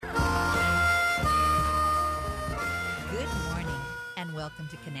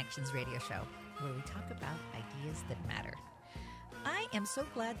welcome to Connections Radio Show, where we talk about ideas that matter. I am so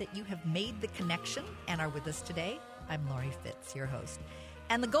glad that you have made the connection and are with us today. I'm Lori Fitz, your host.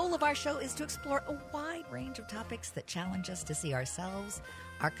 And the goal of our show is to explore a wide range of topics that challenge us to see ourselves,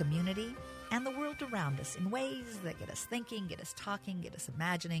 our community, and the world around us in ways that get us thinking, get us talking, get us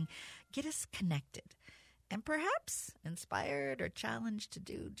imagining, get us connected, and perhaps inspired or challenged to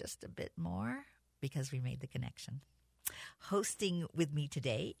do just a bit more because we made the connection. Hosting with me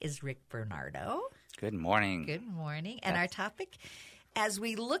today is Rick Bernardo. Good morning. Good morning. And our topic, as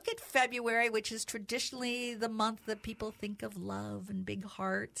we look at February, which is traditionally the month that people think of love and big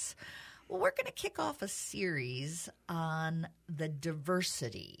hearts, well, we're going to kick off a series on the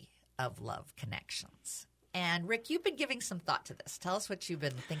diversity of love connections. And Rick, you've been giving some thought to this. Tell us what you've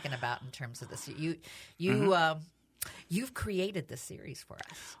been thinking about in terms of this. You've created this series for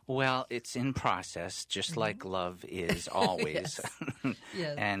us. Well, it's in process, just like love is always.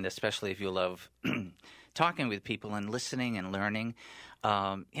 Yes. And especially if you love talking with people and listening and learning.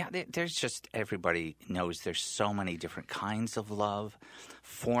 There's just – everybody knows there's so many different kinds of love,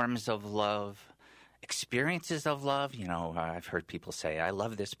 forms of love, experiences of love. You know, I've heard people say, I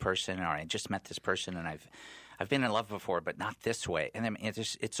love this person, or I just met this person and I've been in love before, but not this way. And then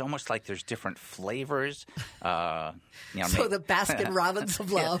it's almost like there's different flavors. So the Baskin Robbins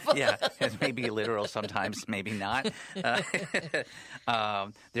of love. Yeah, it may be literal sometimes, maybe not.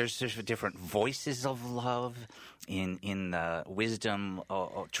 There's different voices of love. In the wisdom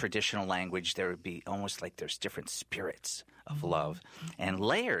or traditional language, there would be almost like there's different spirits of love and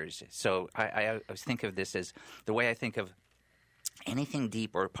layers. So I always think of this as the way I think of anything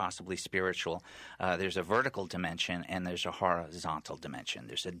deep or possibly spiritual. There's a vertical dimension and there's a horizontal dimension.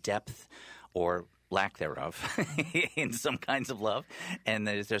 There's a depth or lack thereof in some kinds of love. And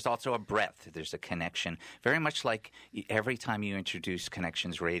there's also a breadth. There's a connection. Very much like every time you introduce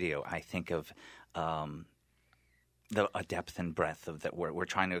Connections Radio, I think of a depth and breadth of that. We're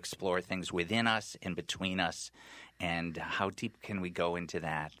trying to explore things within us and between us, and how deep can we go into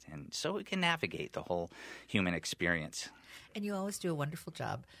that, and so we can navigate the whole human experience. And you always do a wonderful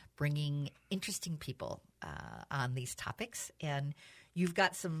job bringing interesting people on these topics. And you've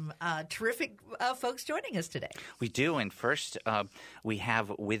got some terrific folks joining us today. We do. And first, we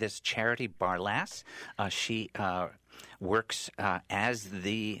have with us Charity Barlass. She works as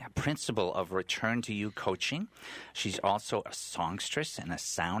the principal of Return to You Coaching. She's also a songstress and a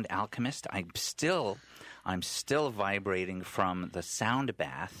sound alchemist. I'm still vibrating from the sound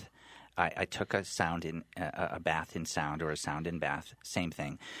bath. I took a bath in sound, or a sound in bath, same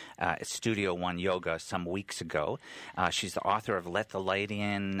thing, at Studio One Yoga some weeks ago. She's the author of Let the Light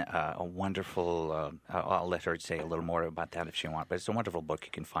In, a wonderful, I'll let her say a little more about that if she wants, but it's a wonderful book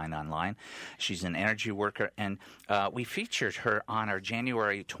you can find online. She's an energy worker, and we featured her on our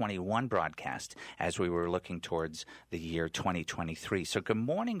January 21 broadcast as we were looking towards the year 2023. So good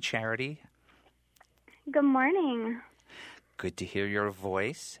morning, Charity. Good morning. Good to hear your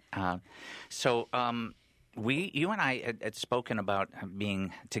voice. You and I had spoken about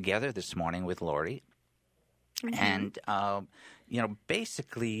being together this morning with Lori. And,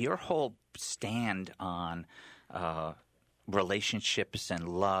 basically your whole stand on relationships and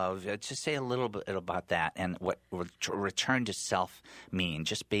love, just say a little bit about that and what return to self mean,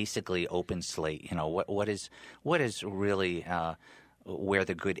 just basically open slate. You know, what is really where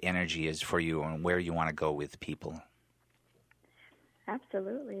the good energy is for you and where you want to go with people.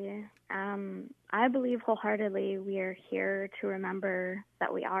 Absolutely. I believe wholeheartedly we are here to remember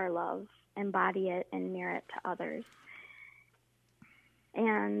that we are love, embody it, and mirror it to others.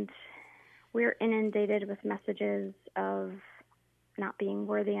 And we're inundated with messages of not being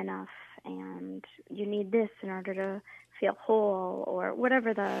worthy enough, and you need this in order to feel whole, or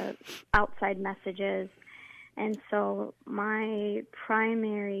whatever the outside message is. And so my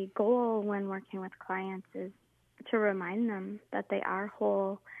primary goal when working with clients is to remind them that they are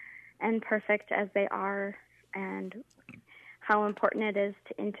whole and perfect as they are, and how important it is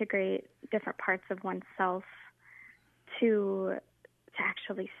to integrate different parts of oneself to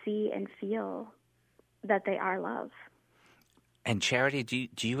actually see and feel that they are love. And Charity,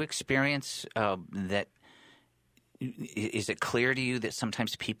 do you experience that? Is it clear to you that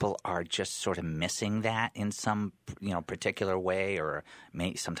sometimes people are just sort of missing that in some, particular way, or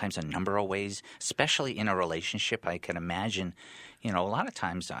sometimes a number of ways, especially in a relationship? I can imagine, a lot of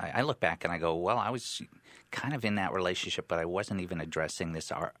times I look back and I go, well, I was kind of in that relationship, but I wasn't even addressing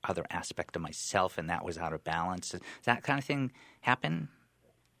this other aspect of myself, and that was out of balance. Does that kind of thing happen?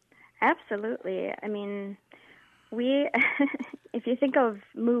 Absolutely. I mean, if you think of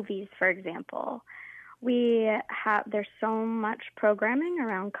movies, for example, there's so much programming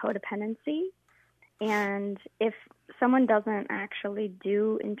around codependency, and if someone doesn't actually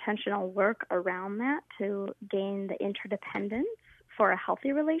do intentional work around that to gain the interdependence for a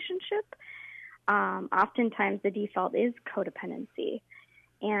healthy relationship, oftentimes the default is codependency.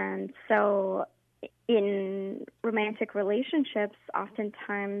 And so in romantic relationships,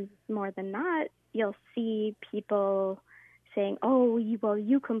 oftentimes more than not, you'll see people saying, oh, well,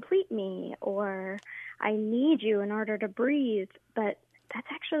 you complete me, or I need you in order to breathe. But that's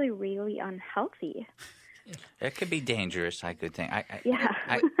actually really unhealthy. It could be dangerous, I could think. I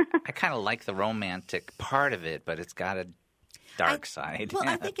kind of like the romantic part of it, but it's got a dark side. Well,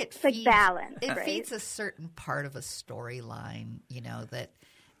 I think it's like balance. It right? feeds a certain part of a storyline, that.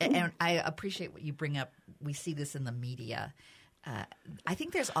 And I appreciate what you bring up. We see this in the media. I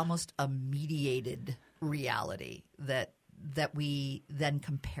think there's almost a mediated reality that we then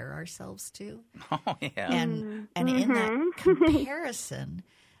compare ourselves to. Oh, yeah. And in that comparison,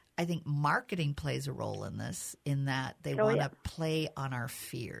 I think marketing plays a role in this, in that they want to play on our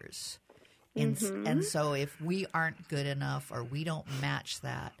fears. And so if we aren't good enough or we don't match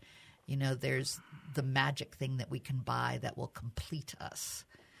that, there's the magic thing that we can buy that will complete us.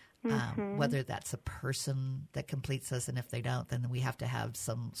 Whether that's a person that completes us, and if they don't, then we have to have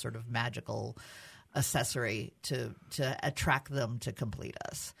some sort of magical accessory to attract them to complete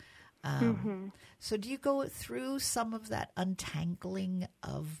us. So do you go through some of that untangling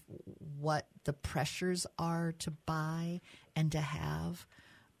of what the pressures are to buy and to have?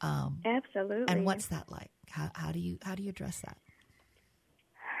 Absolutely. And what's that like? How do you address that?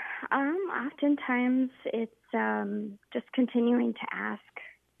 Oftentimes it's just continuing to ask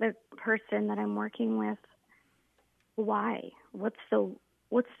the person that I'm working with, why? What's the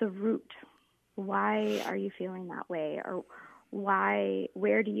root? Why are you feeling that way? Or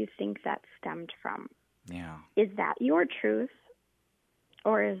where do you think that stemmed from? Yeah. Is that your truth,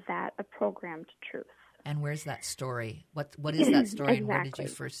 or is that a programmed truth? And where's that story? What is that story? Exactly. And where did you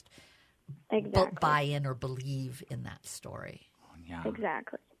first buy in or believe in that story? Yeah.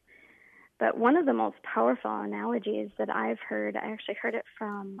 Exactly. But one of the most powerful analogies that I've heard, I actually heard it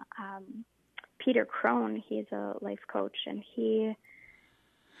from Peter Crone. He's a life coach, and he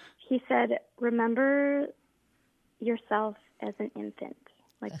said, remember yourself as an infant.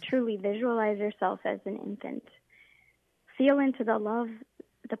 Like, truly visualize yourself as an infant. Feel into the love,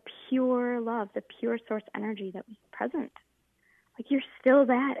 the pure source energy that was present. Like, you're still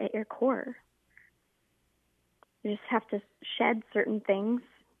that at your core. You just have to shed certain things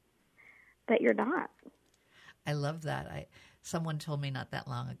that you're not. I love that. Someone told me not that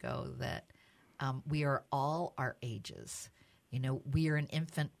long ago that we are all our ages. We are an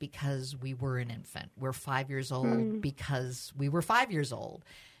infant because we were an infant. We're 5 years old because we were 5 years old.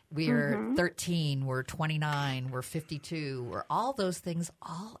 We are 13, we're 29, we're 52, we're all those things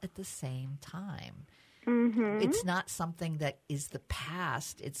all at the same time. It's not something that is the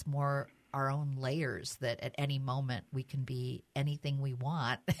past. It's more our own layers that at any moment we can be anything we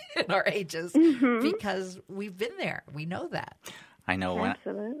want in our ages because we've been there. We know that. I know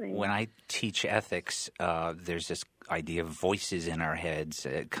Absolutely. when I teach ethics, there's this idea of voices in our heads.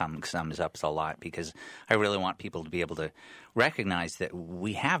 It sums up a lot because I really want people to be able to recognize that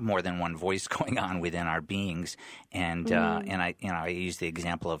we have more than one voice going on within our beings. And I use the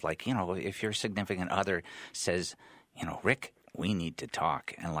example of, like, if your significant other says, Rick, we need to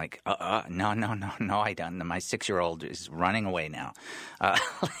talk. And like, no, I don't. My 6-year-old is running away now.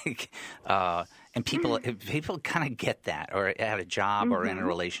 And people kind of get that, or at a job or in a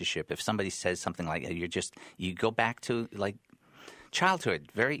relationship. If somebody says something like, you go back to like childhood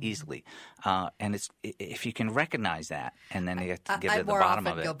very easily. And if you can recognize that, and then you have to get to the bottom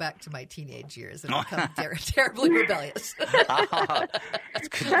of it. I more often go back to my teenage years and become terribly rebellious. That's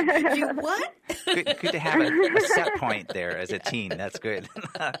good. You what? Good to have a set point there as a teen. That's good.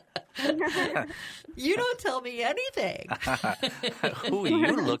 You don't tell me anything. Who are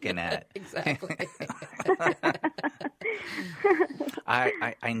you looking at? Exactly.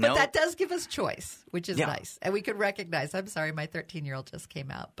 I know. But that does give us choice, which is nice. And we could recognize, I'm sorry, my 13-year-old just came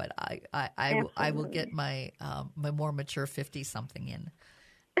out, but I will get my more mature 50-something in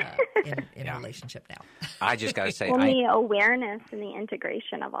a relationship now. I just got to say. The awareness and the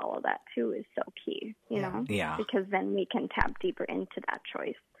integration of all of that, too, is so key, you know? Yeah. Because then we can tap deeper into that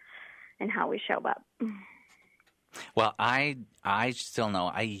choice and how we show up. Well, I still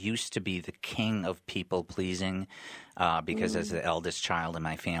know I used to be the king of people pleasing because as the eldest child in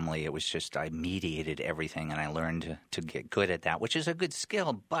my family, it was just I mediated everything, and I learned to get good at that, which is a good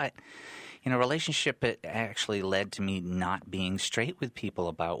skill. But in a relationship, it actually led to me not being straight with people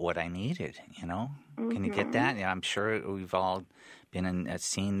about what I needed. Can you get that? Yeah, I'm sure we've all been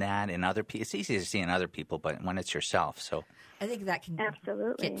seen that in other people. It's easy to see in other people, but when it's yourself, so I think that can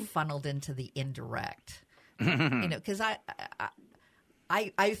Absolutely. get funneled into the indirect. Because I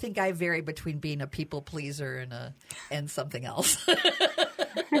think I vary between being a people pleaser and something else.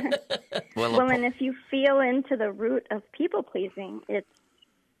 Well, and if you feel into the root of people pleasing, it's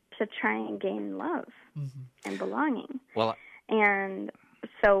to try and gain love and belonging. Well, and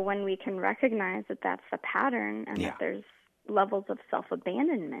so when we can recognize that that's the pattern and that there's levels of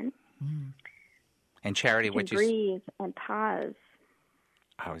self-abandonment, and Charity, you can breathe and pause.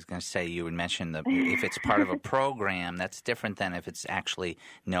 I was going to say, you would mention if it's part of a program, that's different than if it's actually,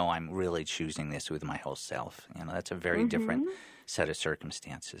 no, I'm really choosing this with my whole self. That's a very different set of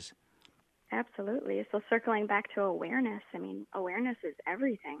circumstances. Absolutely. So circling back to awareness, awareness is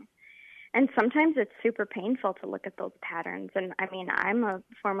everything. And sometimes it's super painful to look at those patterns. And I'm a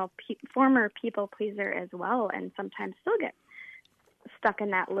former people pleaser as well, and sometimes still get stuck in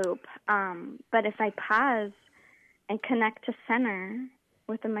that loop. But if I pause and connect to center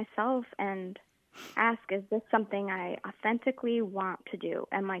within myself and ask, is this something I authentically want to do?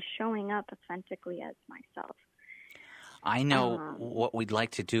 Am I showing up authentically as myself? I know what we'd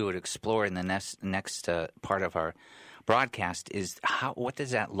like to do and explore in the next part of our broadcast is what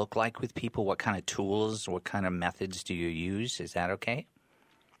does that look like with people? What kind of tools, what kind of methods do you use? Is that okay?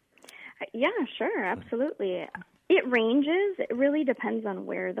 Yeah, sure, absolutely. It ranges. It really depends on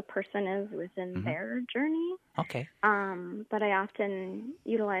where the person is within their journey. Okay. But I often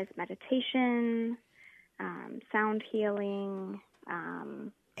utilize meditation, sound healing.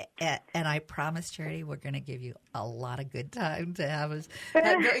 And I promise, Charity, we're going to give you a lot of good time to have us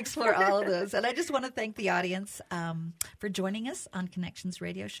explore all of those. And I just want to thank the audience for joining us on Connections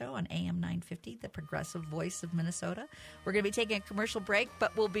Radio Show on AM 950, the progressive voice of Minnesota. We're going to be taking a commercial break,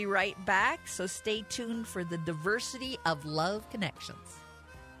 but we'll be right back. So stay tuned for the diversity of love connections.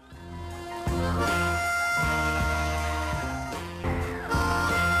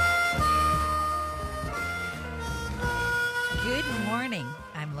 Good morning.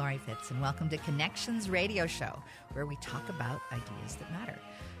 I'm Lori Fitz, and welcome to Connections Radio Show, where we talk about ideas that matter.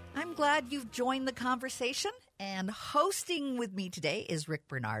 I'm glad you've joined the conversation, and hosting with me today is Rick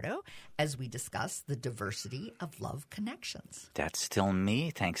Bernardo as we discuss the diversity of love connections. That's still me.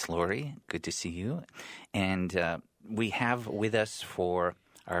 Thanks, Lori. Good to see you. And we have with us for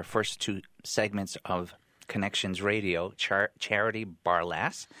our first two segments of Connections Radio, Charity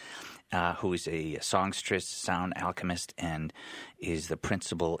Barlass, who is a songstress, sound alchemist, and is the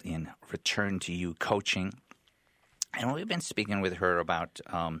principal in Return to You Coaching. And we've been speaking with her about,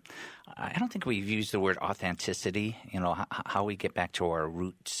 I don't think we've used the word authenticity, how we get back to our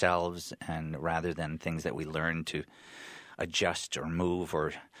root selves, and rather than things that we learn to adjust or move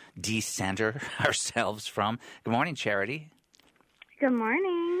or decenter ourselves from. Good morning, Charity. Good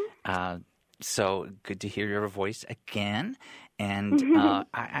morning. So good to hear your voice again. And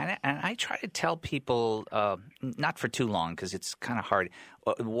I try to tell people, not for too long because it's kind of hard,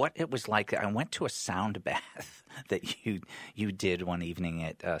 what it was like. I went to a sound bath that you did one evening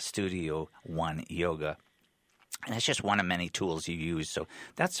at Studio One Yoga. And it's just one of many tools you use. So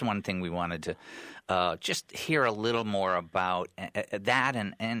that's one thing we wanted to just hear a little more about, that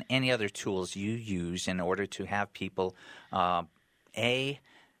and any other tools you use in order to have people,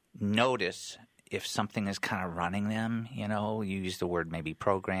 notice if something is kind of running them. You use the word maybe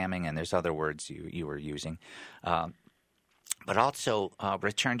programming, and there's other words you were using. But also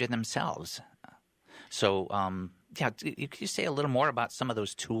return to themselves. So, could you say a little more about some of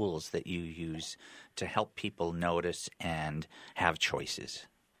those tools that you use to help people notice and have choices?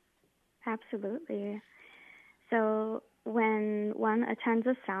 Absolutely. So when one attends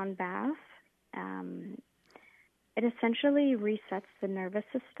a sound bath, it essentially resets the nervous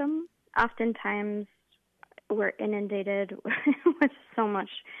system. Oftentimes, we're inundated with so much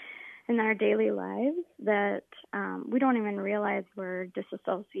in our daily lives that we don't even realize we're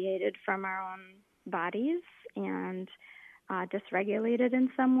disassociated from our own bodies and dysregulated in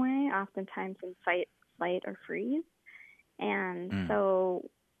some way, oftentimes in fight, flight, or freeze. And so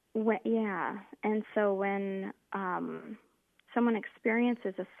when someone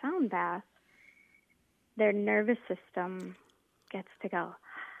experiences a sound bath, their nervous system gets to go,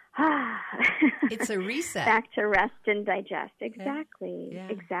 It's a reset. Back to rest and digest. Exactly. Yeah.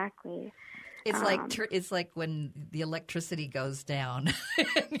 Exactly. It's like when the electricity goes down.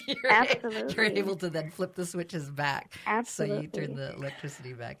 Absolutely. You're able to then flip the switches back. Absolutely. So you turn the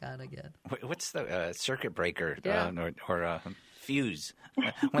electricity back on again. What's the circuit breaker Yeah. or fuse?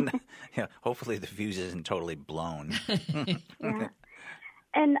 Hopefully the fuse isn't totally blown. Yeah.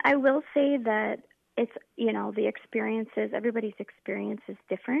 And I will say that it's, the experiences, everybody's experience is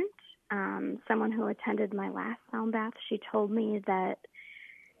different. Someone who attended my last sound bath, she told me that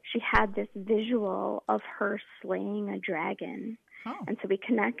she had this visual of her slaying a dragon. Oh. And so we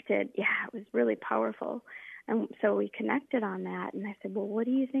connected. Yeah, it was really powerful. And so we connected on that. And I said, well, what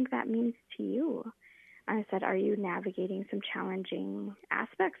do you think that means to you? And I said, are you navigating some challenging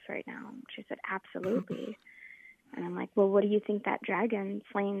aspects right now? And she said, absolutely. And I'm like, well, what do you think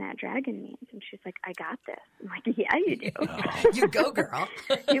slaying that dragon means? And she's like, I got this. I'm like, yeah, you do. You go, girl.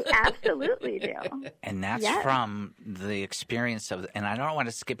 You absolutely do. And that's from the experience of, and I don't want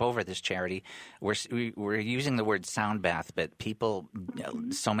to skip over this, Charity. We're using the word sound bath, but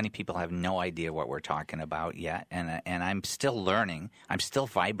so many people have no idea what we're talking about yet. And I'm still learning. I'm still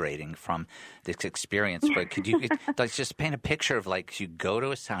vibrating from this experience. But could you let's just paint a picture of like you go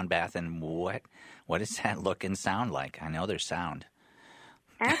to a sound bath and what does that look and sound like? I know there's sound.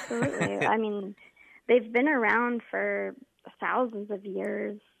 Absolutely. I mean, they've been around for thousands of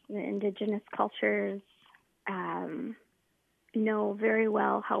years. The indigenous cultures know very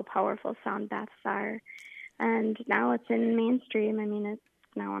well how powerful sound baths are. And now it's in mainstream. I mean, it's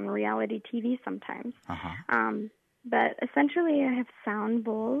now on reality TV sometimes. Uh-huh. But essentially, I have sound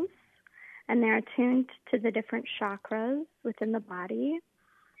bowls, and they're attuned to the different chakras within the body.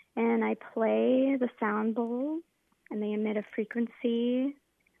 And I play the sound bowls, and they emit a frequency,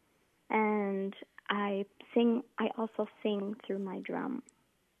 and I also sing through my drum.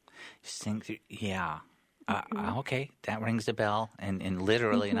 Sing through, yeah. Okay, that rings a bell, and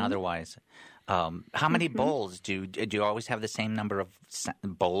literally and otherwise. How many bowls do you always have the same number of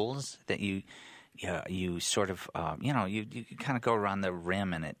bowls that you sort of you kind of go around the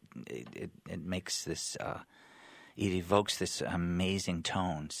rim, and it makes this. It evokes this amazing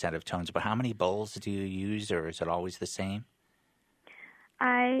set of tones. But how many bowls do you use, or is it always the same?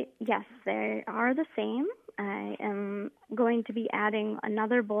 Yes, they are the same. I am going to be adding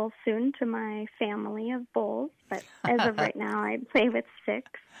another bowl soon to my family of bowls, but as of right now, I play with 6.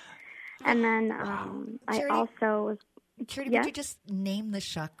 And then Charity, I also... Charity, would you just name the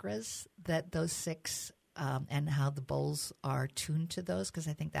chakras that those 6 and how the bowls are tuned to those? Because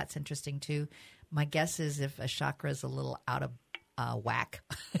I think that's interesting, too. My guess is if a chakra is a little out of whack,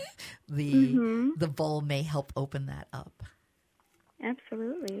 the bowl may help open that up.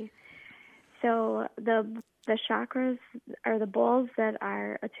 Absolutely. So the chakras, or the bowls that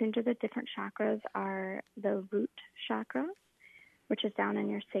are attuned to the different chakras, are the root chakra, which is down in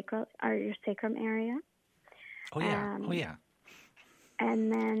your sacral or your sacrum area. Oh yeah. And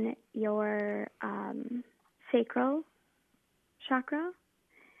then your sacral chakra,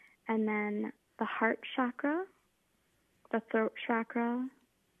 and then the heart chakra, the throat chakra,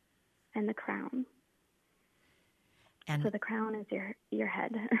 and the crown. And so the crown is your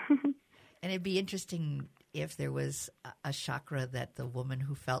head. And it'd be interesting if there was a chakra that the woman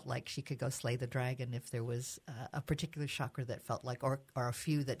who felt like she could go slay the dragon, if there was a particular chakra that felt like, or a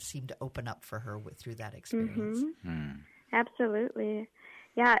few that seemed to open up for her through that experience. Absolutely.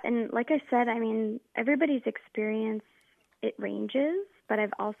 Yeah, and like I said, I mean, everybody's experience, it ranges, but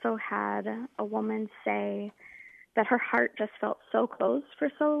I've also had a woman say that her heart just felt so closed for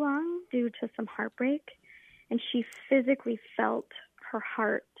so long due to some heartbreak, and she physically felt her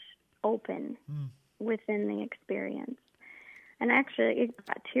heart open within the experience. And actually, it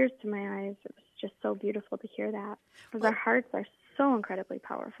brought tears to my eyes. It was just so beautiful to hear that, because our hearts are so incredibly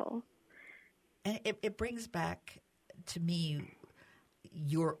powerful. And it brings back to me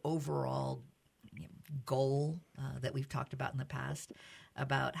your overall goal that we've talked about in the past,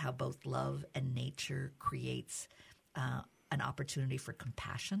 about how both love and nature creates an opportunity for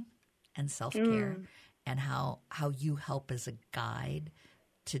compassion and self-care, and how you help as a guide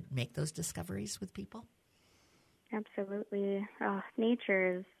to make those discoveries with people. Absolutely.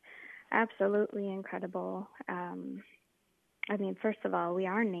 Nature is absolutely incredible. I mean, first of all, we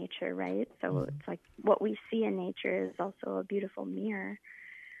are nature, right? So it's like what we see in nature is also a beautiful mirror.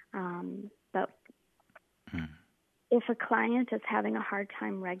 But if a client is having a hard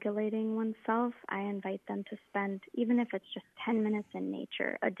time regulating oneself, I invite them to spend, even if it's just 10 minutes in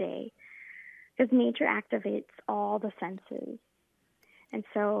nature a day, because nature activates all the senses. And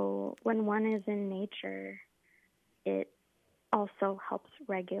so when one is in nature, it also helps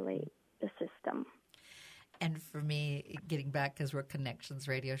regulate the system. And for me, getting back, because we're a Connections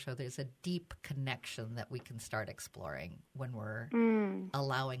radio show, there's a deep connection that we can start exploring when we're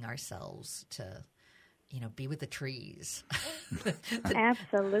allowing ourselves to, be with the trees.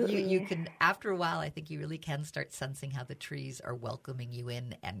 Absolutely. You can, after a while, I think you really can start sensing how the trees are welcoming you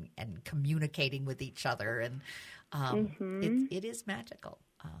in and communicating with each other. And it is magical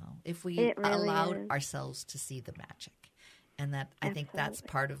if we allowed ourselves to see the magic. And that I think that's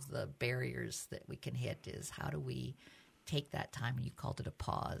part of the barriers that we can hit is how do we take that time, and you called it a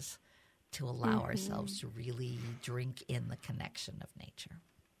pause, to allow ourselves to really drink in the connection of nature.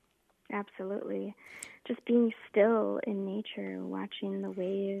 Absolutely. Just being still in nature, watching the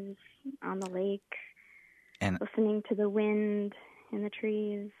waves on the lake, and listening to the wind in the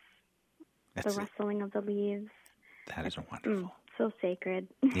trees, the rustling of the leaves. That is wonderful. So sacred.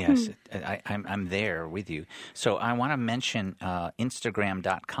 Yes, I'm there with you. So I want to mention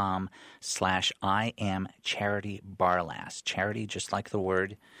Instagram.com/IamCharityBarlass. Charity, just like the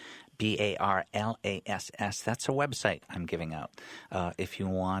word, BARLASS. That's a website I'm giving out. If you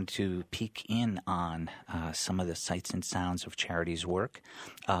want to peek in on some of the sights and sounds of Charity's work.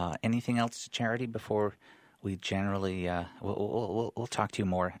 Anything else, Charity, before we generally we'll talk to you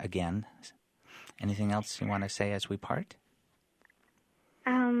more again. Anything else you want to say as we part?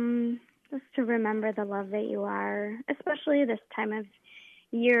 Just to remember the love that you are, especially this time of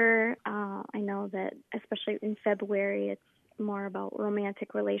year. I know that especially in February, it's more about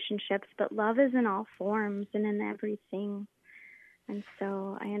romantic relationships, but love is in all forms and in everything. And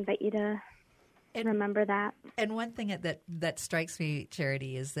so I invite you to remember that. And one thing that strikes me,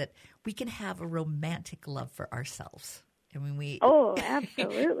 Charity, is that we can have a romantic love for ourselves. I mean,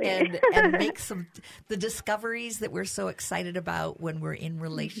 absolutely. and make the discoveries that we're so excited about when we're in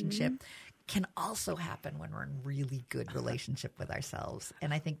relationship can also happen when we're in really good relationship with ourselves.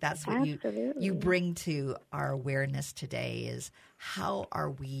 And I think that's what you bring to our awareness today is how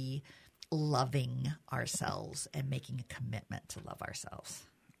are we loving ourselves and making a commitment to love ourselves.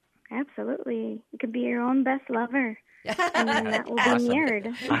 Absolutely. You could be your own best lover. And then that will be mirrored.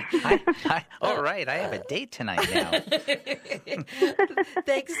 All right, I have a date tonight now.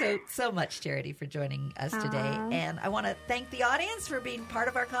 Thanks so much, Charity, for joining us today. And I want to thank the audience for being part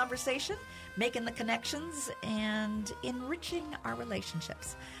of our conversation, making the connections, and enriching our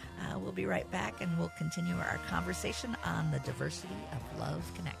relationships. We'll be right back, and we'll continue our conversation on the diversity of love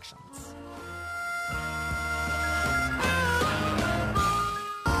connections.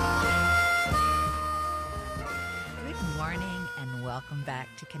 Welcome back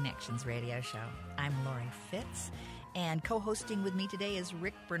to Connections Radio Show. I'm Lori Fitz, and co-hosting with me today is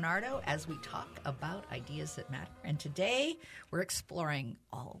Rick Bernardo as we talk about ideas that matter. And today we're exploring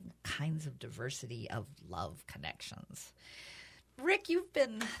all kinds of diversity of love connections. Rick, you've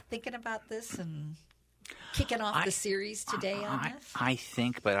been thinking about this and kicking off the series today on this? I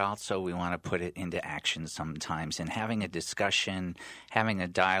think, but also we want to put it into action sometimes. And having a discussion, having a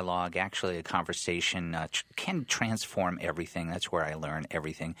dialogue, actually a conversation can transform everything. That's where I learn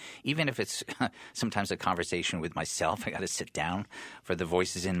everything. Even if it's sometimes a conversation with myself, I got to sit down for the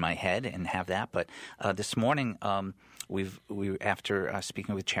voices in my head and have that. But this morning, after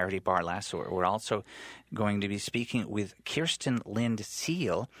speaking with Charity Barlass, we're also going to be speaking with Kirsten Lind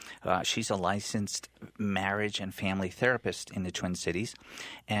Seal. She's a licensed marriage and family therapist in the Twin Cities.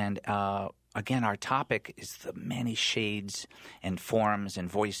 And again, our topic is the many shades and forms and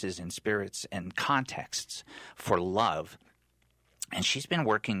voices and spirits and contexts for love. And she's been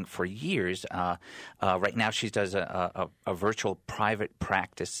working for years. Right now she does a virtual private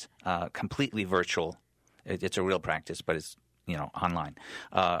practice, completely virtual. It's a real practice, but it's online,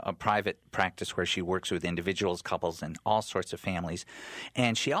 a private practice where she works with individuals, couples, and all sorts of families.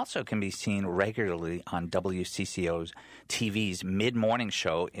 And she also can be seen regularly on WCCO's TV's mid-morning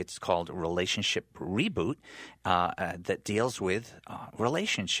show. It's called Relationship Reboot that deals with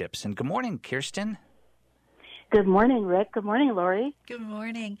relationships. And good morning, Kirsten. Good morning, Rick. Good morning, Lori. Good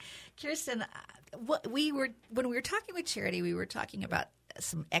morning. Kirsten, when we were talking with Charity, we were talking about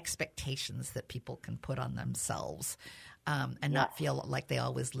some expectations that people can put on themselves and not feel like they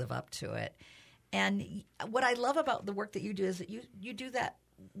always live up to it. And what I love about the work that you do is that you do that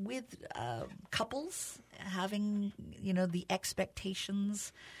with couples having, the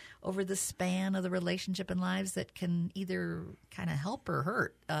expectations over the span of the relationship and lives that can either kind of help or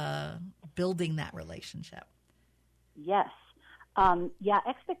hurt building that relationship. Yes.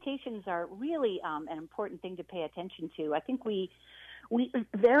 Expectations are really an important thing to pay attention to. I think we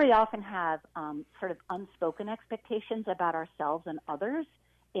very often have sort of unspoken expectations about ourselves and others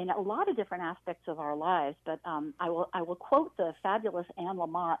in a lot of different aspects of our lives. But I will quote the fabulous Anne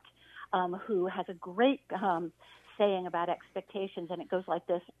Lamott who has a great saying about expectations, and it goes like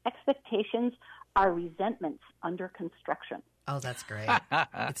this: expectations are resentments under construction. Oh, that's great.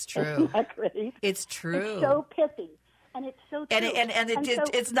 It's true. Isn't that great? It's true. It's so pithy. And it's so true.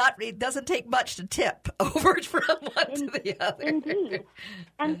 It's not. It doesn't take much to tip over from one to the other. Indeed.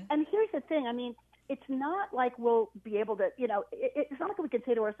 And here's the thing. I mean, it's not like we'll be able to. It's not like we can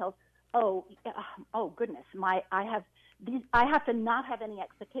say to ourselves, "Oh goodness, I have to not have any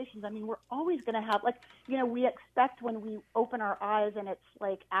expectations." I mean, we're always going to have, we expect when we open our eyes and it's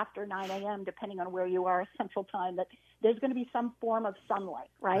like after 9 a.m., depending on where you are, Central Time, that there's going to be some form of sunlight,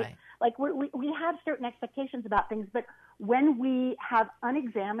 right? Like we have certain expectations about things, but when we have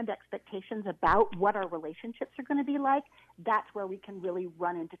unexamined expectations about what our relationships are going to be like, that's where we can really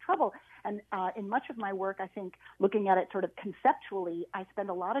run into trouble. And in much of my work, I think, looking at it sort of conceptually, I spend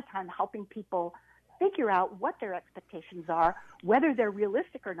a lot of time helping people figure out what their expectations are, whether they're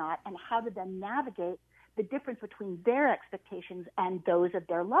realistic or not, and how to then navigate the difference between their expectations and those of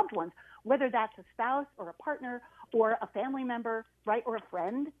their loved ones, whether that's a spouse or a partner or a family member, right, or a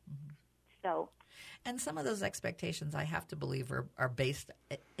friend. So, and some of those expectations, I have to believe, are based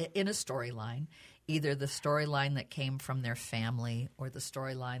in a storyline, either the storyline that came from their family or the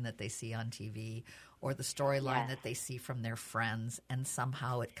storyline that they see on TV or the storyline that they see from their friends, and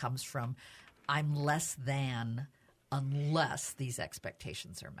somehow it comes from, I'm less than unless these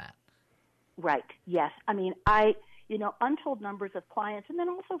expectations are met. Right. Yes. I mean, untold numbers of clients, and then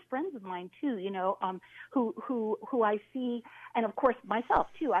also friends of mine too, who I see, and of course myself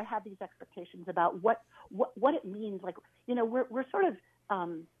too. I have these expectations about what it means. Like, we're sort of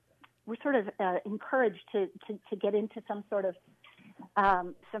encouraged to get into some sort of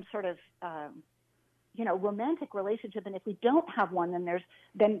romantic relationship, and if we don't have one,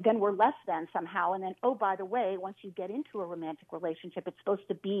 then we're less than somehow. And then, oh, by the way, once you get into a romantic relationship, it's supposed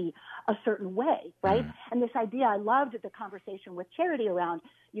to be a certain way, right? And this idea, I loved the conversation with Charity around,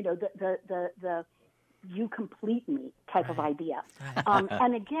 the you complete me type of idea.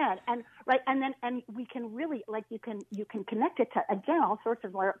 And again, and we can really, like, you can connect it to, again, all sorts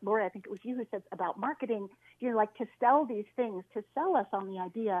of, Laura, I think it was you who said about marketing, like to sell these things, to sell us on the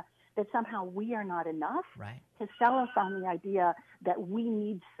idea that somehow we are not enough, to sell us on the idea that we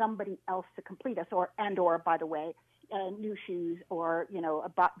need somebody else to complete us, or by the way, new shoes, or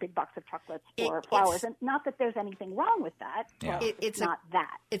a big box of chocolates or flowers. And not that there's anything wrong with that. It's not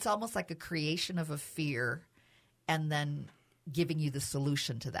that. It's almost like a creation of a fear, and then giving you the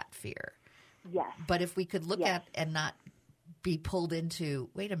solution to that fear. Yes. But if we could look at and not be pulled into,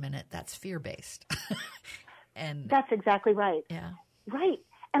 wait a minute, that's fear-based. And that's exactly right. Yeah. Right.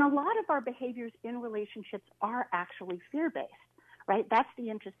 And a lot of our behaviors in relationships are actually fear-based, right? That's the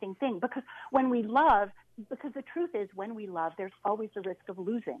interesting thing. Because the truth is, when we love, there's always a risk of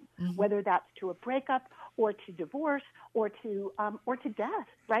losing, whether that's to a breakup or to divorce or to death,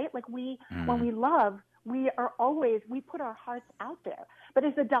 right? Like when we love, we put our hearts out there. But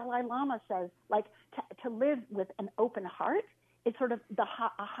as the Dalai Lama says, like to live with an open heart is sort of the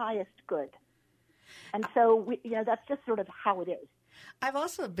highest good. And so that's just sort of how it is. I've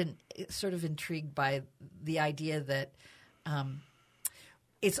also been sort of intrigued by the idea that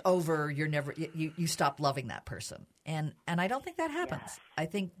it's over. You stop loving that person, and I don't think that happens. Yes. I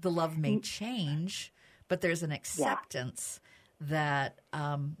think the love may change, but there's an acceptance that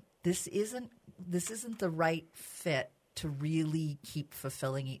this isn't the right fit to really keep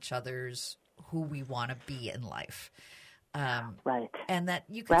fulfilling each other's who we want to be in life. Right. And that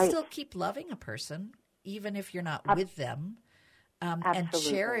you can still keep loving a person even if you're not with them. And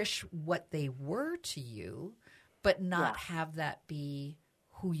cherish what they were to you, but not have that be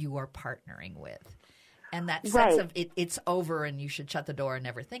who you are partnering with. And that sense of it's over and you should shut the door and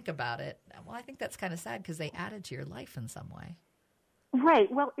never think about it. Well, I think that's kind of sad because they added to your life in some way.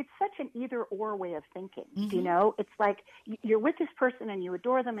 Right. Well, it's such an either-or way of thinking, It's like you're with this person and you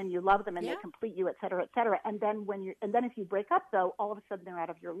adore them and you love them and they complete you, et cetera, et cetera. And then if you break up, though, all of a sudden they're out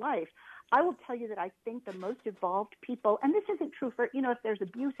of your life. I will tell you that I think the most evolved people, and this isn't true for, if there's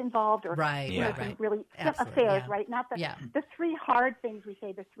abuse involved or really affairs, right? Not the three hard things we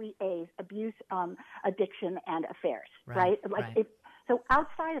say, the 3 A's: abuse, addiction, and affairs, right? So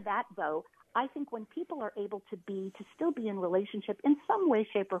outside of that, though, I think when people are able to still be in relationship in some way,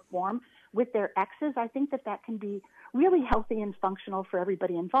 shape, or form with their exes, I think that can be really healthy and functional for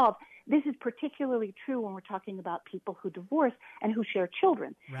everybody involved. This is particularly true when we're talking about people who divorce and who share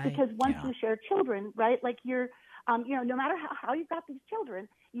children. Right. Because once you share children, right, like you're, no matter how you've got these children,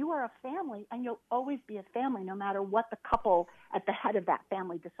 you are a family and you'll always be a family no matter what the couple at the head of that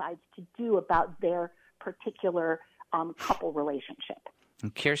family decides to do about their particular couple relationship.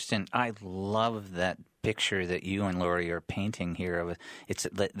 And Kirsten, I love that picture that you and Lori are painting here. Of it's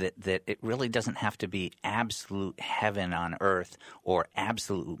that it really doesn't have to be absolute heaven on earth or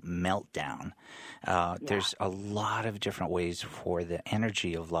absolute meltdown. There's a lot of different ways for the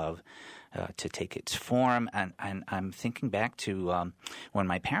energy of love to take its form. And I'm thinking back to when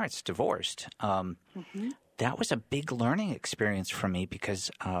my parents divorced. That was a big learning experience for me because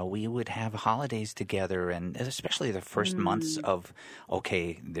we would have holidays together, and especially the first months of,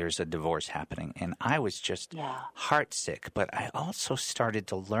 okay, there's a divorce happening. And I was just heartsick. But I also started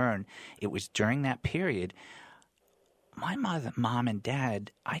to learn, it was during that period, my mom and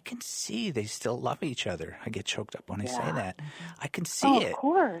dad, I can see they still love each other. I get choked up when I say that. I can see it. Of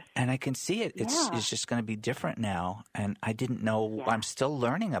course. And I can see it. It's just going to be different now. And I didn't know. I'm still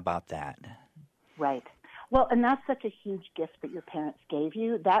learning about that. Right. Well, and that's such a huge gift that your parents gave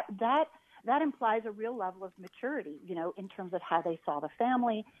you. That implies a real level of maturity, you know, in terms of how they saw the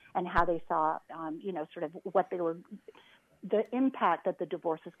family and how they saw, you know, sort of what they were, the impact that the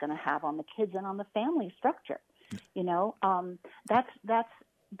divorce is going to have on the kids and on the family structure. You know, that's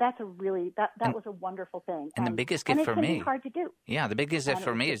a really that was a wonderful thing. And the biggest gift for me, and it can be hard to do. Yeah, the biggest gift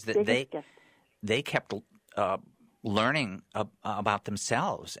for me is that they kept learning about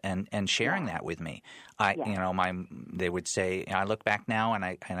themselves and sharing that with me. You know, they would say, I look back now and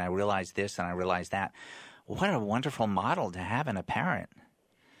I realize this and I realize that. What a wonderful model to have in a parent.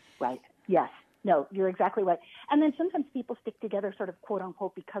 Right. Yes. No, you're exactly right. And then sometimes people stick together sort of quote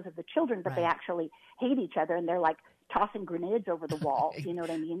unquote because of the children, but they actually hate each other and they're like tossing grenades over the wall. You know what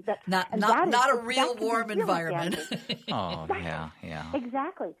I mean? Not a real warm environment. Oh, yeah.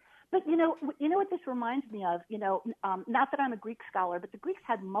 Exactly. But you know what this reminds me of? You know, not that I'm a Greek scholar, but the Greeks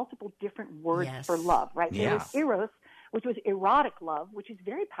had multiple different words for love, right? There was eros, which was erotic love, which is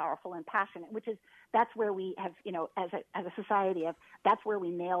very powerful and passionate, that's where we have, you know, as a society that's where we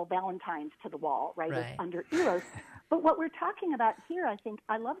nail Valentine's to the wall, right? It's under eros. But what we're talking about here, I think,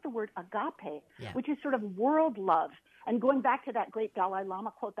 I love the word agape, which is sort of world love. And going back to that great Dalai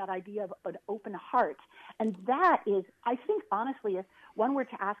Lama quote, that idea of an open heart. And that is, I think, honestly, if one were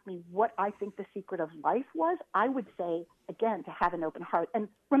to ask me what I think the secret of life was, I would say, again, to have an open heart. And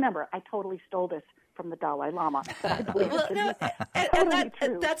remember, I totally stole this from the Dalai Lama. But I believe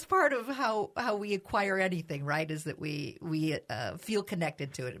that's part of how we acquire anything, right? Is that we feel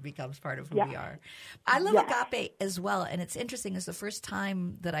connected to it. It becomes part of who we are. I love agape as well. And it's interesting. It's the first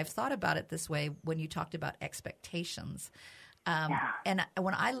time that I've thought about it this way when you talked about expectations. And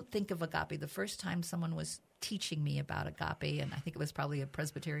when I think of agape, the first time someone was teaching me about agape, and I think it was probably a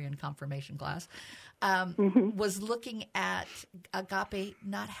Presbyterian confirmation class, was looking at agape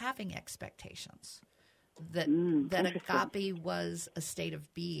not having expectations. That agape was a state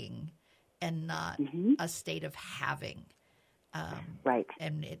of being and not a state of having. Right.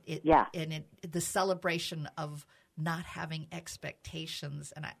 And the celebration of not having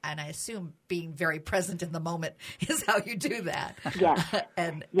expectations, and I assume being very present in the moment is how you do that.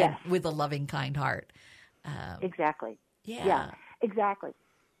 And with a loving, kind heart. Exactly. Yeah. Exactly.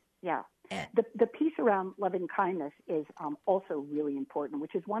 Yeah. The piece around loving kindness is also really important,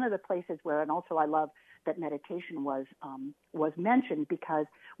 which is one of the places where, and also I love that meditation was mentioned, because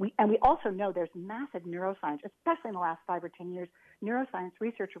we also know there's massive neuroscience, especially in the last 5 or 10 years, neuroscience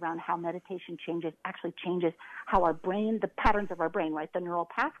research around how meditation changes how our brain, the patterns of our brain, right, the neural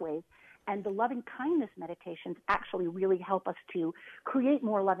pathways. And the loving kindness meditations actually really help us to create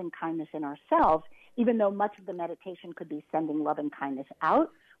more loving kindness in ourselves, even though much of the meditation could be sending loving kindness out.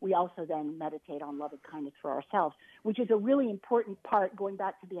 We also then meditate on loving kindness for ourselves, which is a really important part, going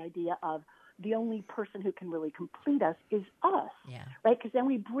back to the idea of the only person who can really complete us is us, right? Because then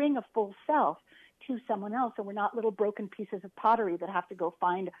we bring a full self to someone else, and we're not little broken pieces of pottery that have to go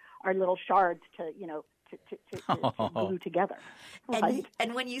find our little shards to, you know, to glue together. Right?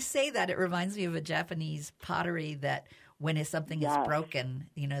 And when you say that, it reminds me of a Japanese pottery that when something is broken,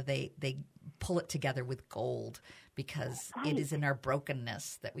 you know, they pull it together with gold, because it is in our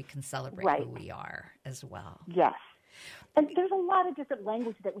brokenness that we can celebrate who we are as well. Yes. And there's a lot of different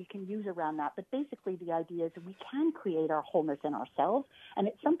language that we can use around that, but basically the idea is that we can create our wholeness in ourselves, and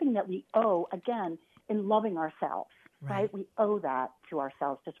it's something that we owe, again, in loving ourselves, right? We owe that to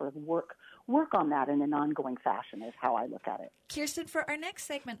ourselves to sort of work on that in an ongoing fashion is how I look at it. Kirsten, for our next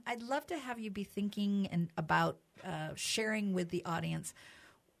segment, I'd love to have you be thinking about sharing with the audience,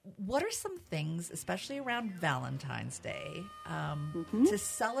 what are some things, especially around Valentine's Day, to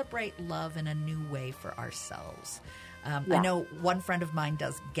celebrate love in a new way for ourselves? I know one friend of mine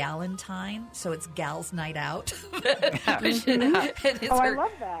does Galentine, so it's Gal's Night Out. I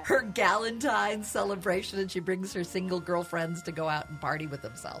love that. Her Galentine celebration, and she brings her single girlfriends to go out and party with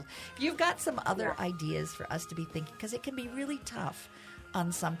themselves. If you've got some other ideas for us to be thinking, because it can be really tough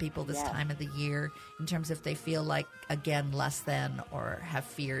on some people this time of the year in terms of if they feel like, again, less than or have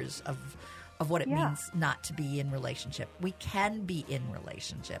fears of what it means not to be in relationship. We can be in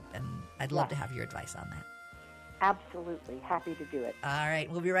relationship, and I'd love to have your advice on that. Absolutely. Happy to do it. All right.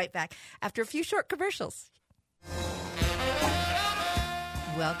 We'll be right back after a few short commercials.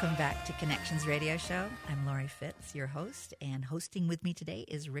 Welcome back to Connections Radio Show. I'm Lori Fitz, your host, and hosting with me today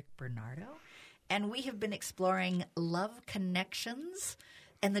is Rick Bernardo. And we have been exploring love connections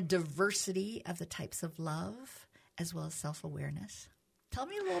and the diversity of the types of love, as well as self-awareness. Tell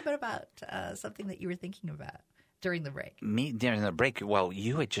me a little bit about something that you were thinking about during the break. Me during the break? Well,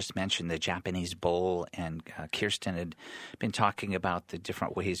 you had just mentioned the Japanese bowl, and Kirsten had been talking about the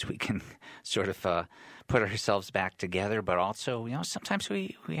different ways we can sort of put ourselves back together. But also, sometimes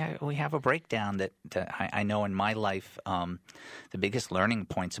we have a breakdown that I know in my life, the biggest learning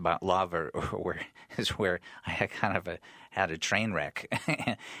points about love is where I had a train wreck,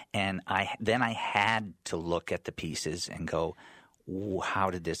 and I had to look at the pieces and go,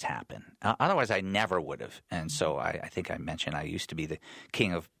 how did this happen? Otherwise, I never would have. And so I think I mentioned I used to be the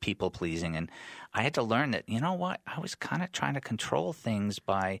king of people-pleasing, and I had to learn that, I was kind of trying to control things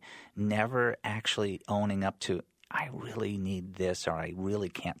by never actually owning up to, I really need this or I really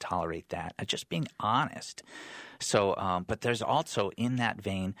can't tolerate that. Just being honest. So, but there's also in that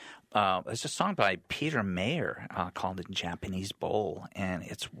vein, there's a song by Peter Mayer called The Japanese Bowl, and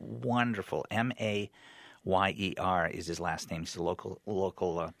it's wonderful. Mayer is his last name. He's a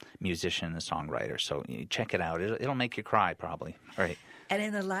local musician and songwriter. So you check it out. It'll make you cry probably. All right. And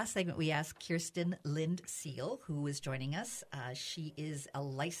in the last segment, we asked Kirsten Lind Seal, who is joining us. She is a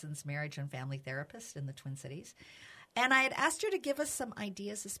licensed marriage and family therapist in the Twin Cities. And I had asked her to give us some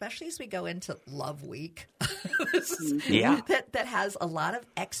ideas, especially as we go into Love Week, that has a lot of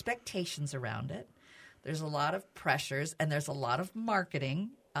expectations around it. There's a lot of pressures, and there's a lot of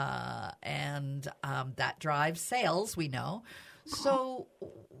marketing. And that drives sales, we know. So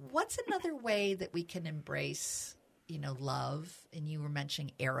what's another way that we can embrace, love? And you were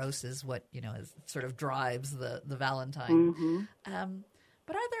mentioning Eros is what, is sort of drives the Valentine. Mm-hmm.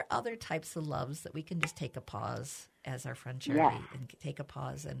 But are there other types of loves that we can just take a pause, as our friend Charity, and take a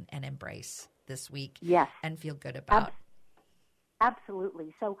pause and embrace this week and feel good about?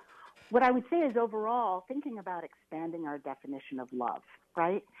 Absolutely. So what I would say is overall, thinking about expanding our definition of love,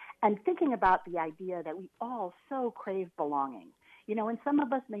 right? And thinking about the idea that we all so crave belonging. And some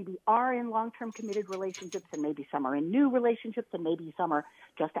of us maybe are in long-term committed relationships, and maybe some are in new relationships, and maybe some are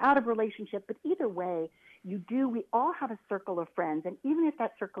just out of relationship. But either way, we all have a circle of friends, and even if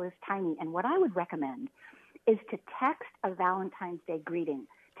that circle is tiny, and what I would recommend is to text a Valentine's Day greeting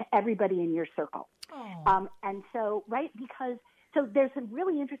to everybody in your circle. And so, so there's some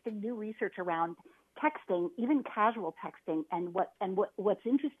really interesting new research around texting, even casual texting, and what's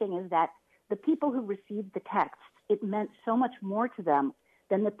interesting is that the people who received the text, it meant so much more to them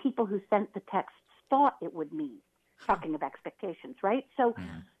than the people who sent the texts thought it would mean. Talking of expectations, right? So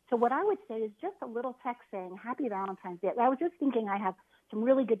what I would say is just a little text saying Happy Valentine's Day. I was just thinking I have some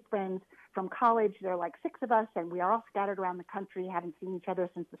really good friends from college. There are like 6 of us, and we are all scattered around the country, haven't seen each other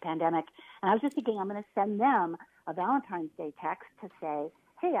since the pandemic. And I was just thinking I'm going to send them a Valentine's Day text to say,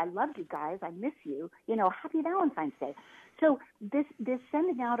 hey, I loved you guys. I miss you. Happy Valentine's Day. So this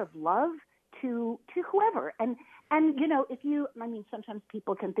sending out of love to whoever. And sometimes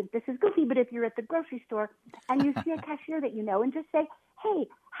people can think this is goofy, but if you're at the grocery store and you see a cashier that and just say, hey,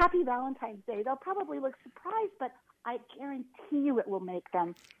 Happy Valentine's Day, they'll probably look surprised, but I guarantee you it will make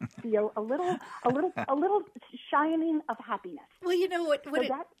them feel a little shining of happiness. Well,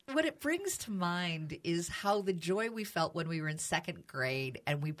 what it brings to mind is how the joy we felt when we were in second grade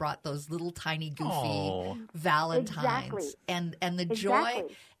and we brought those little tiny goofy Valentines and the joy.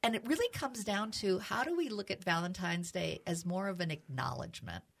 And it really comes down to how do we look at Valentine's Day as more of an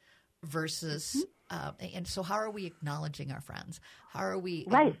acknowledgement versus and so how are we acknowledging our friends? How are we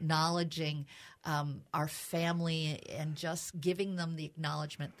acknowledging our family and just giving them the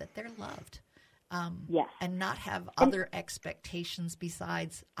acknowledgement that they're loved? And not have other expectations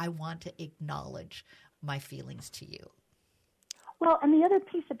besides I want to acknowledge my feelings to you. Well, and the other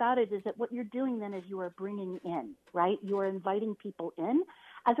piece about it is that what you're doing then is you are bringing in, right? You are inviting people in,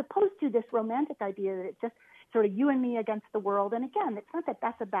 as opposed to this romantic idea that it's just sort of you and me against the world. And again, it's not that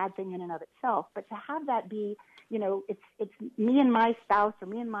that's a bad thing in and of itself, but to have that be, it's me and my spouse or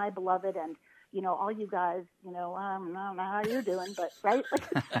me and my beloved, and all you guys, I don't know how you're doing, but right?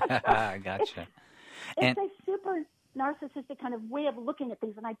 Gotcha. It's a super narcissistic kind of way of looking at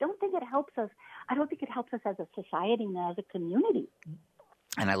things, and I don't think it helps us. I don't think it helps us as a society and as a community.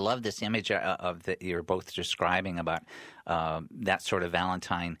 And I love this image of that you're both describing about that sort of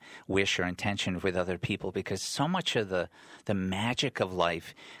Valentine wish or intention with other people, because so much of the magic of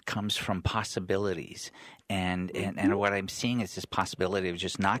life comes from possibilities. And what I'm seeing is this possibility of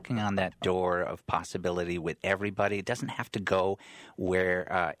just knocking on that door of possibility with everybody. It doesn't have to go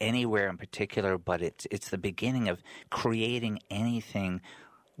anywhere in particular, but it's the beginning of creating anything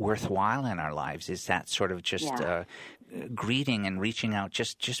worthwhile in our lives. Is that sort of just greeting and reaching out,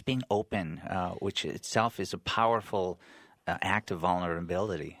 just being open, which itself is a powerful act of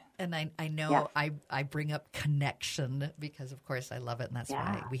vulnerability. And I know I bring up connection because, of course, I love it, and that's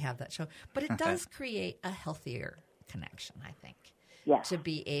why we have that show. But it does create a healthier connection, I think, to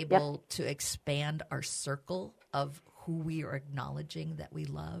be able to expand our circle of who we are acknowledging that we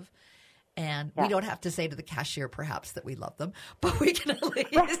love. And we don't have to say to the cashier, perhaps, that we love them, but we can at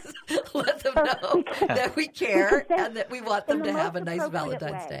least let them know that we care and that we want them to have a nice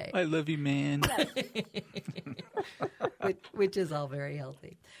Valentine's Day. I love you, man. which is all very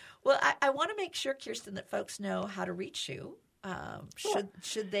healthy. Well, I want to make sure, Kirsten, that folks know how to reach you.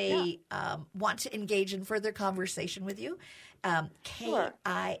 Should they want to engage in further conversation with you?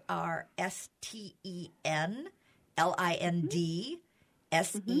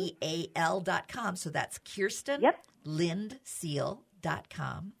 KirstenLindSeal.com. So that's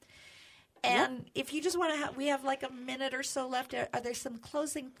KirstenLindSeal.com. And if you just want to we have like a minute or so left. Are there some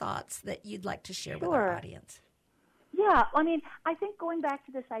closing thoughts that you'd like to share with our audience? Yeah, I mean, I think going back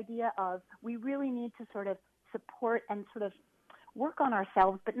to this idea of we really need to sort of support and sort of work on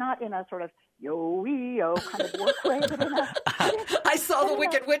ourselves, but not in a sort of yo-yo kind of work way. But I saw the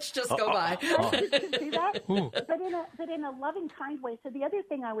Wicked Witch just go by. See that? But in a loving, kind way. So the other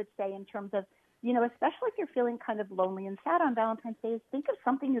thing I would say in terms of, especially if you're feeling kind of lonely and sad on Valentine's Day, is think of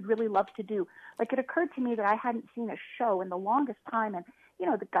something you'd really love to do. Like, it occurred to me that I hadn't seen a show in the longest time, and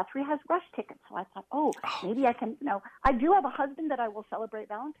the Guthrie has Rush tickets. So I thought, maybe I can, I do have a husband that I will celebrate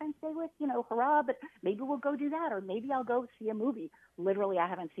Valentine's Day with, hurrah, but maybe we'll go do that, or maybe I'll go see a movie. Literally, I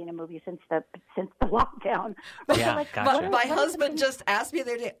haven't seen a movie since the lockdown. Yeah, gotcha. My husband just asked me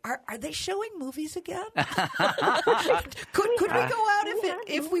the other day, are they showing movies again? Could we go out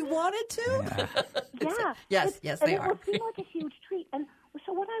if we wanted to? Yeah. Yes, they are. It will seem like a huge treat. And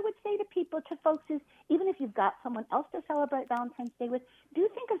so what I would say to folks is, even if you've got someone else to celebrate Valentine's Day with, do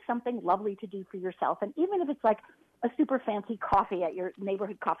think of something lovely to do for yourself. And even if it's like a super fancy coffee at your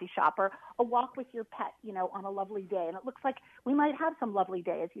neighborhood coffee shop, or a walk with your pet, on a lovely day. And it looks like we might have some lovely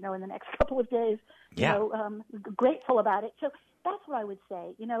days, in the next couple of days, grateful about it. So that's what I would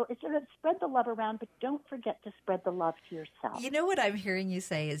say. It's sort of spread the love around, but don't forget to spread the love to yourself. What I'm hearing you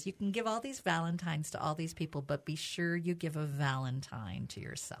say is you can give all these Valentines to all these people, but be sure you give a Valentine to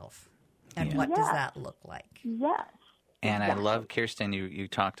yourself. And what does that look like? Yes. And I love, Kirsten, you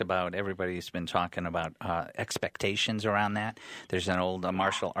talked about, everybody's been talking about expectations around that. There's an old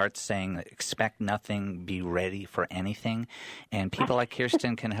martial arts saying, expect nothing, be ready for anything. And people like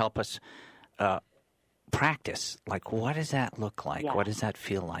Kirsten can help us practice. Like, what does that look like? Yeah. What does that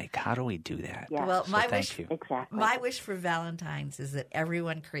feel like? How do we do that? Yeah. Well, so my wish for Valentine's is that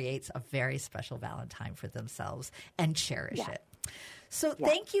everyone creates a very special Valentine for themselves and cherish it. So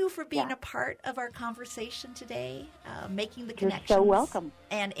thank you for being a part of our conversation today, making the connections. You're so welcome.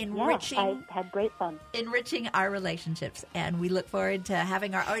 And enriching. I had great fun. Enriching our relationships. And we look forward to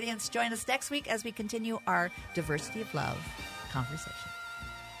having our audience join us next week as we continue our Diversity of Love conversation.